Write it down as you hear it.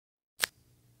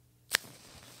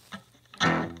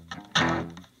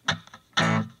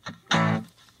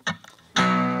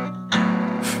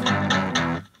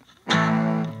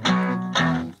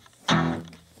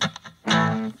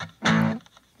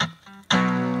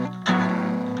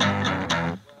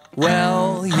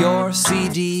Well, your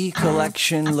CD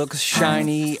collection looks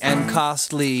shiny and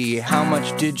costly. How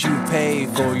much did you pay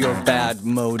for your bad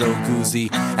Moto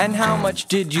Guzzi? And how much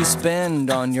did you spend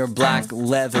on your black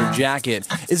leather jacket?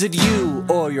 Is it you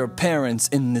or your parents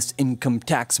in this income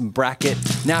tax bracket?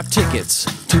 Now tickets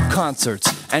to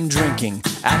concerts and drinking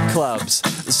at clubs,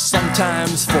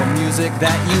 sometimes for music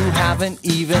that you haven't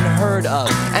even heard of.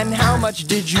 And how much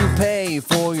did you pay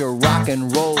for your rock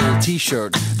and roll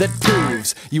t-shirt that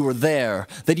proves you were there,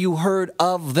 that you heard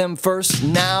of them first?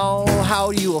 Now,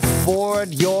 how do you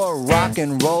afford your rock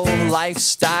and roll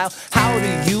lifestyle? How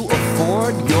do you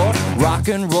afford your rock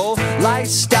and roll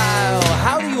lifestyle?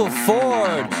 How do you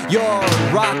afford your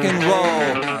rock and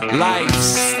roll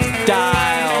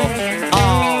lifestyle?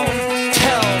 Oh,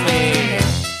 tell me.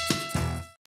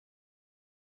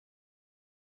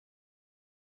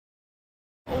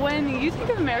 When you think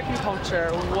of American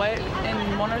culture, what,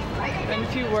 in a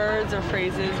few words or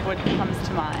phrases, what comes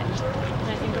to mind? When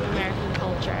I think of American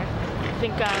culture, I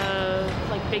think of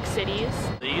like big cities.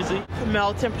 Easy. It's a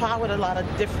melting pot with a lot of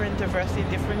different diversity,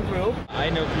 different groups. I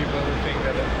know people who think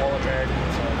that all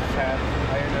Americans are fat.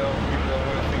 I know people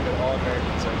who think that all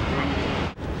Americans are greedy.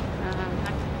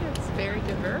 I think it's very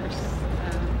diverse.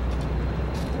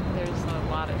 There's a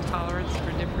lot of tolerance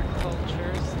for different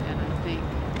cultures, and I think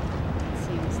it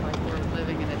seems like we're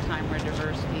living in a time where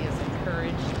diversity is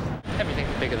encouraged.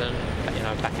 Everything's bigger than,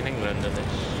 back in England, and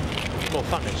it's more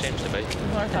fun, it seems to be.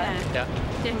 More fun? Yeah.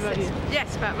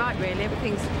 Yes, about right, really.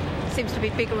 Everything seems to be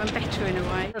bigger and better in a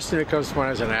way. First thing that comes to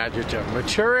mind is an adjective,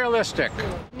 materialistic.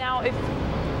 Now, if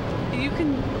you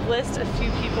can list a few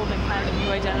people that kind of you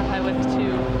identify with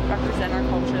to represent our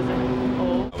culture as a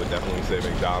whole. I would definitely say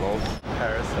McDonald's.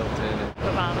 Paris Hilton.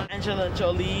 Obama. Angela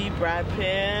Jolie, Brad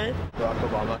Pitt. Barack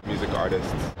Obama. Music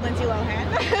artists. Lindsay Lohan.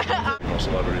 Most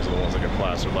celebrities are the ones that get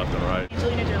plastered left and right.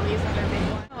 Angelina Jolie is another big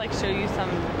one. I'd like show you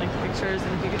some pictures,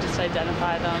 and if you could just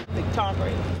identify them. I think Tom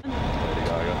Brady. Lady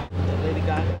Gaga. Lady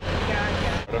Gaga.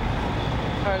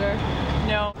 Carter?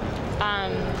 No.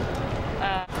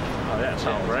 Oh yeah,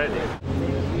 Tom Brady.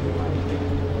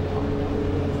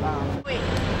 Wait.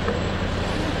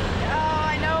 Oh,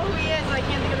 I know who he is, but I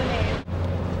can't think of the name.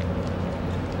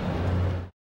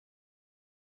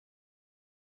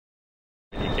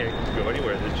 You can't go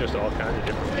anywhere. There's just all kinds of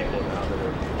different people now that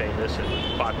are famous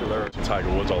and popular.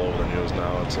 Tiger Woods all over the news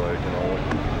now. It's like,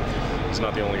 he's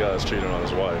not the only guy that's cheating on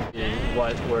his wife.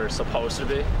 What we're supposed to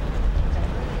be.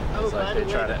 It's like they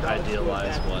try to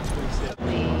idealize what.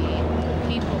 The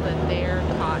people that they're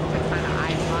taught to kind of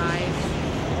idolize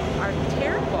are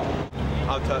terrible.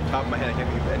 Off the top of my head, I can't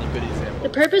think of any good example. The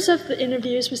purpose of the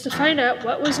interviews was to find out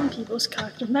what was in people's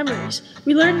collective memories.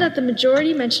 We learned that the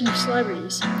majority mentioned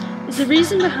celebrities. Is the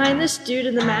reason behind this due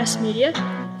to the mass media?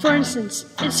 For instance,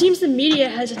 it seems the media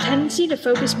has a tendency to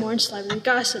focus more on celebrity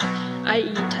gossip,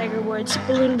 i.e. Tiger Woods,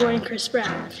 Balloon Boy, and Chris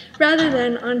Brown, rather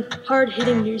than on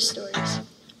hard-hitting news stories.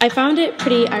 I found it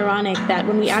pretty ironic that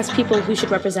when we asked people who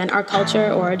should represent our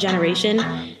culture or our generation,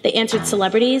 they answered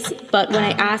celebrities, but when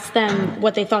I asked them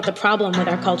what they thought the problem with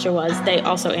our culture was, they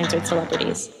also answered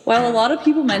celebrities. While a lot of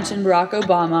people mentioned Barack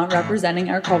Obama representing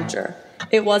our culture,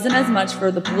 it wasn't as much for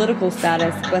the political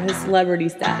status, but his celebrity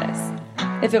status.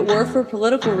 If it were for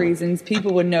political reasons,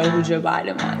 people would know who Joe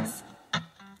Biden was.